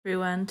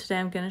Everyone, today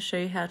I'm going to show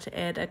you how to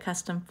add a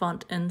custom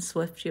font in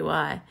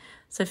SwiftUI.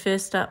 So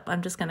first up,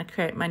 I'm just going to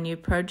create my new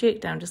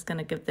project. I'm just going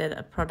to give that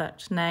a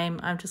product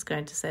name. I'm just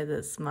going to say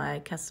that's my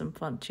custom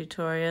font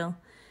tutorial.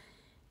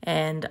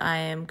 And I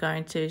am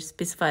going to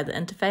specify the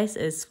interface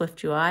as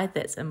SwiftUI.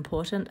 That's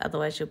important,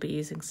 otherwise you'll be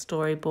using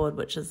Storyboard,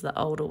 which is the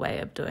older way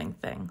of doing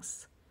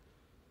things.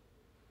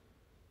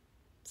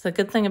 So the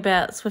good thing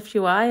about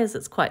SwiftUI is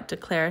it's quite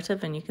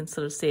declarative and you can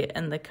sort of see it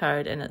in the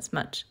code, and it's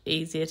much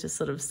easier to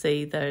sort of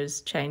see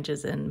those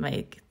changes and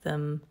make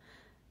them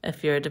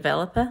if you're a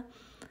developer.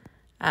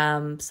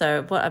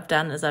 So what I've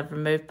done is I've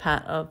removed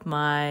part of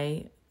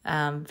my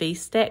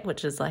VStack,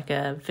 which is like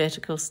a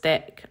vertical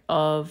stack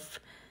of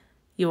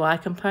UI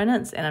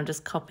components, and I'm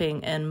just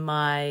copying in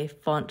my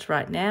font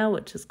right now,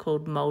 which is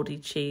called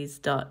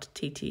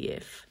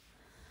moldycheese.ttf.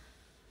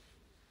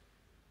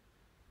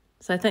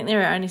 So I think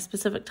there are only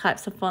specific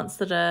types of fonts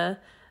that are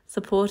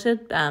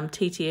supported.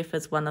 TTF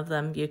is one of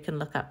them. You can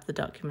look up the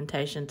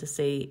documentation to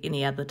see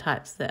any other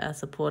types that are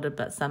supported,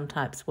 but some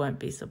types won't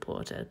be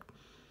supported.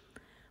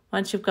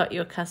 Once you've got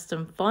your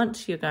custom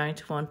font, you're going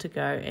to want to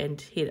go and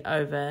head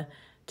over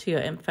to your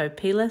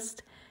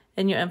info.plist.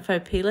 In your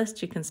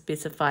info.plist, you can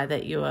specify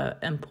that you are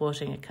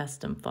importing a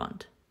custom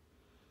font.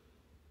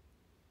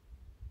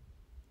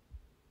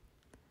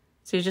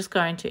 So you're just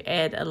going to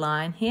add a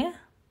line here.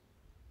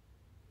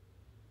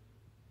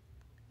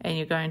 And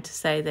you're going to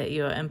say that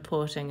you're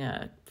importing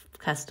a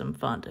custom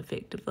font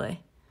effectively.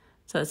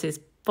 So it says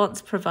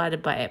fonts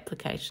provided by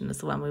application is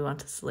the one we want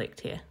to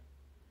select here.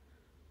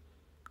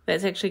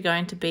 That's actually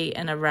going to be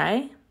an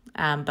array,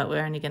 but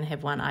we're only going to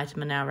have one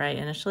item in our array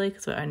initially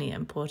because we're only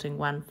importing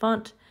one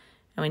font,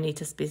 and we need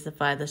to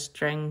specify the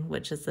string,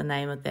 which is the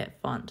name of that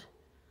font.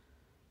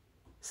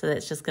 So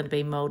that's just going to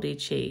be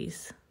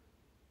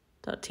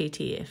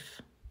moldycheese.ttf.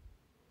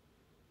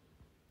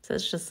 So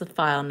it's just the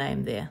file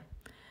name there.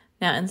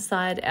 Now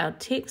inside our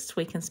text,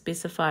 we can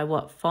specify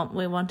what font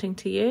we're wanting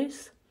to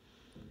use.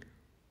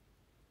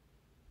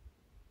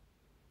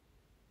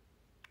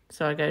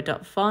 So I go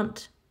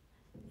 .font,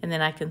 and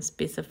then I can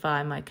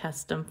specify my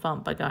custom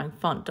font by going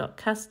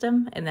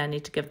font.custom, and then I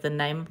need to give the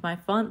name of my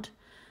font,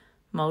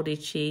 Moldy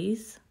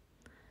Cheese.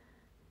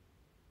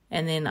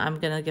 And then I'm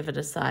going to give it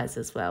a size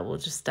as well. We'll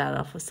just start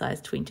off with size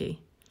 20.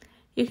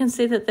 You can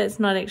see that that's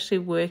not actually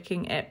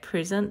working at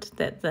present,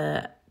 that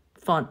the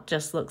font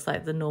just looks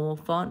like the normal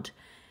font.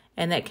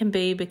 And that can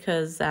be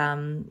because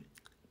the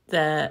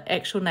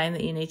actual name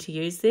that you need to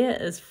use there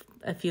is,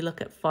 if you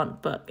look at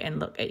font book and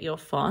look at your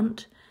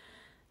font,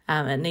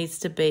 it needs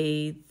to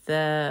be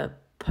the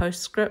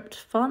PostScript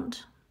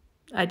font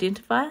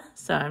identifier.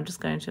 So I'm just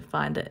going to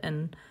find it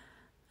in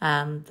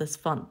this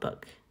font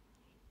book.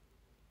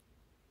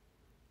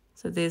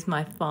 So there's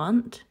my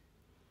font.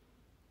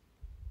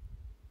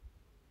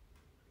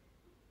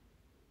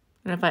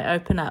 And if I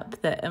open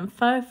up the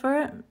info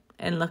for it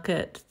and look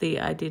at the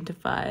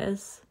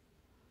identifiers,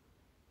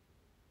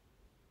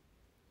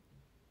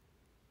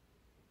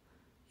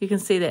 you can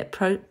see that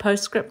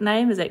PostScript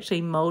name is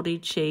actually Moldy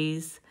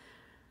Cheese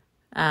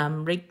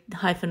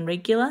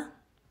 -regular,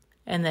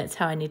 and that's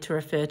how I need to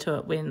refer to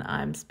it when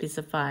I'm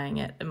specifying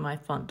it in my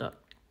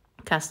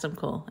font.custom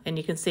call. And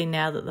you can see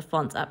now that the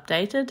font's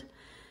updated,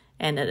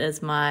 and it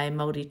is my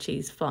Moldy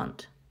Cheese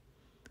font.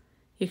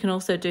 You can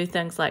also do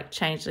things like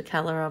change the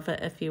color of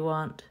it if you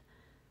want.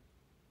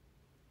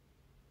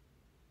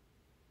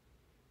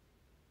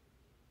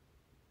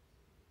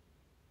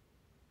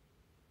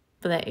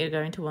 For that, you're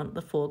going to want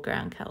the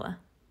foreground color.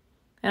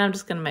 And I'm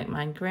just going to make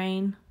mine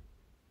green.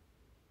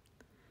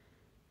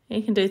 And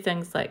you can do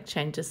things like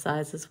change the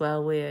size as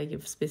well, where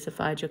you've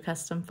specified your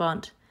custom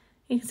font.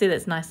 You can see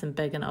that's nice and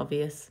big and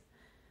obvious.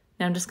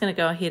 Now I'm just going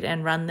to go ahead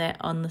and run that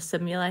on the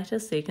simulator,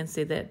 so you can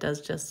see that it does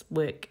just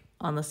work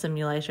on the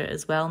simulator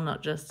as well,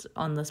 not just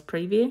on this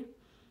preview.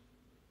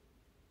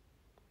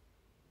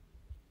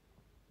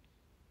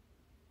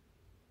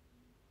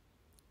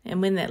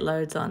 And when that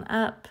loads on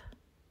up,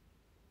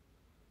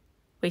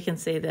 we can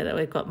see that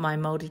we've got my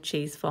Moldy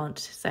Cheese font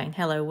saying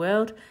hello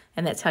world,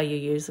 and that's how you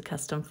use a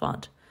custom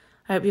font.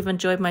 I hope you've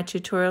enjoyed my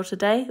tutorial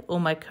today. All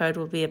my code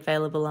will be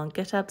available on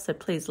GitHub, so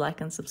please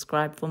like and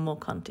subscribe for more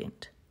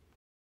content.